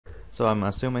So I'm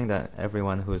assuming that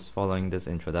everyone who's following this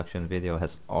introduction video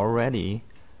has already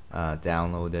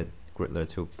downloaded Griddler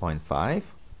 2.5.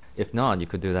 If not, you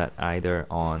could do that either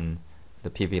on the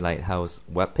PV Lighthouse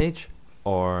webpage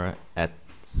or at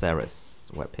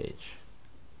SERIS webpage.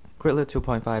 Griddler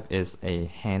 2.5 is a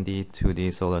handy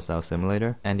 2D solar cell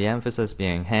simulator, and the emphasis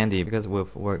being handy because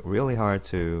we've worked really hard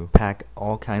to pack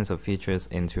all kinds of features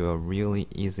into a really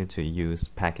easy to use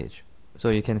package. So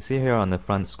you can see here on the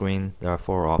front screen there are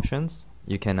 4 options.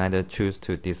 You can either choose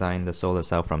to design the solar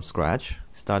cell from scratch,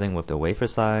 starting with the wafer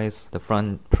size, the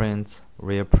front print,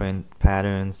 rear print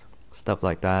patterns, stuff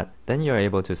like that. Then you're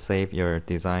able to save your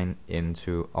design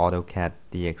into AutoCAD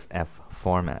DXF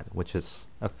format, which is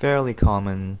a fairly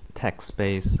common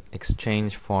text-based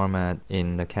exchange format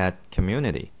in the CAD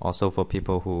community, also for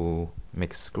people who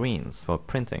make screens for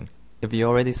printing. If you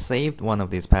already saved one of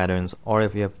these patterns, or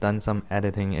if you have done some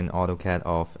editing in AutoCAD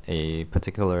of a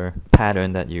particular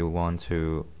pattern that you want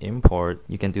to import,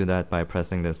 you can do that by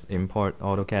pressing this Import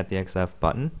AutoCAD DXF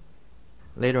button.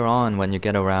 Later on, when you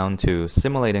get around to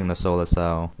simulating the solar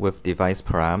cell with device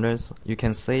parameters, you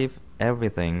can save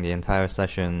everything, the entire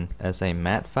session, as a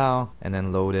MAT file and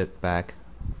then load it back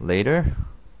later.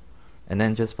 And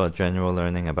then just for general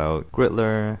learning about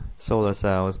Griddler, solar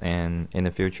cells, and in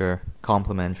the future,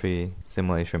 complementary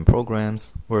simulation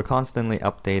programs, we're constantly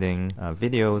updating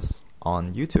videos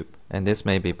on YouTube. And this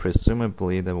may be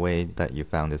presumably the way that you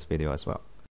found this video as well.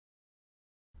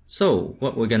 So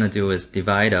what we're gonna do is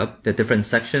divide up the different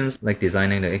sections like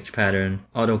designing the H pattern,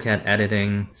 AutoCAD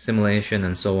editing, simulation,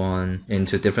 and so on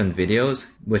into different videos,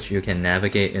 which you can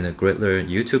navigate in the Griddler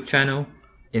YouTube channel.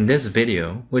 In this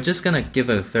video, we're just gonna give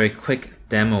a very quick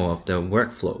demo of the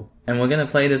workflow. And we're gonna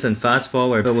play this in fast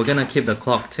forward, but we're gonna keep the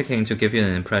clock ticking to give you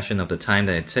an impression of the time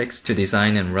that it takes to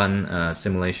design and run a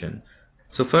simulation.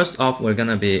 So first off, we're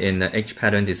gonna be in the H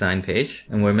pattern design page,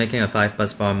 and we're making a 5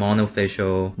 busbar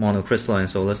monofacial monocrystalline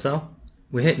solar cell.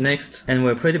 We hit next, and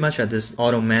we're pretty much at this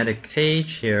automatic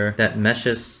page here that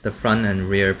meshes the front and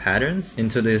rear patterns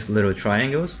into these little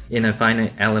triangles in a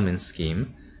finite element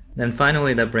scheme. Then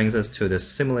finally, that brings us to the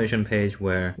simulation page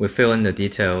where we fill in the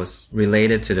details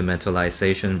related to the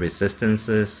metallization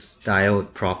resistances,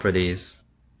 diode properties,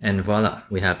 and voila,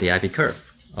 we have the IV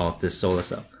curve of this solar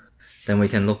cell. Then we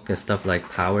can look at stuff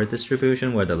like power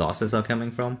distribution, where the losses are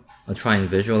coming from, or try and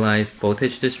visualize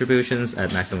voltage distributions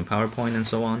at maximum power point and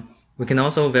so on. We can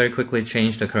also very quickly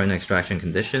change the current extraction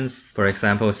conditions, for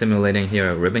example simulating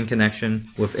here a ribbon connection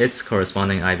with its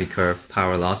corresponding IV curve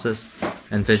power losses,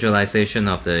 and visualization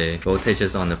of the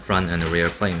voltages on the front and the rear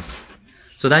planes.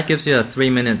 So that gives you a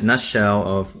 3-minute nutshell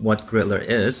of what Griddler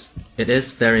is. It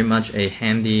is very much a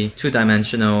handy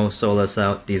 2-dimensional solar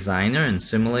cell designer and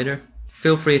simulator.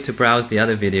 Feel free to browse the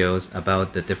other videos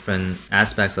about the different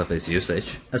aspects of its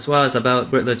usage, as well as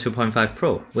about Griddler 2.5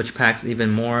 Pro, which packs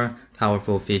even more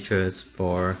powerful features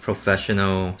for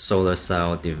professional solar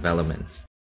cell development.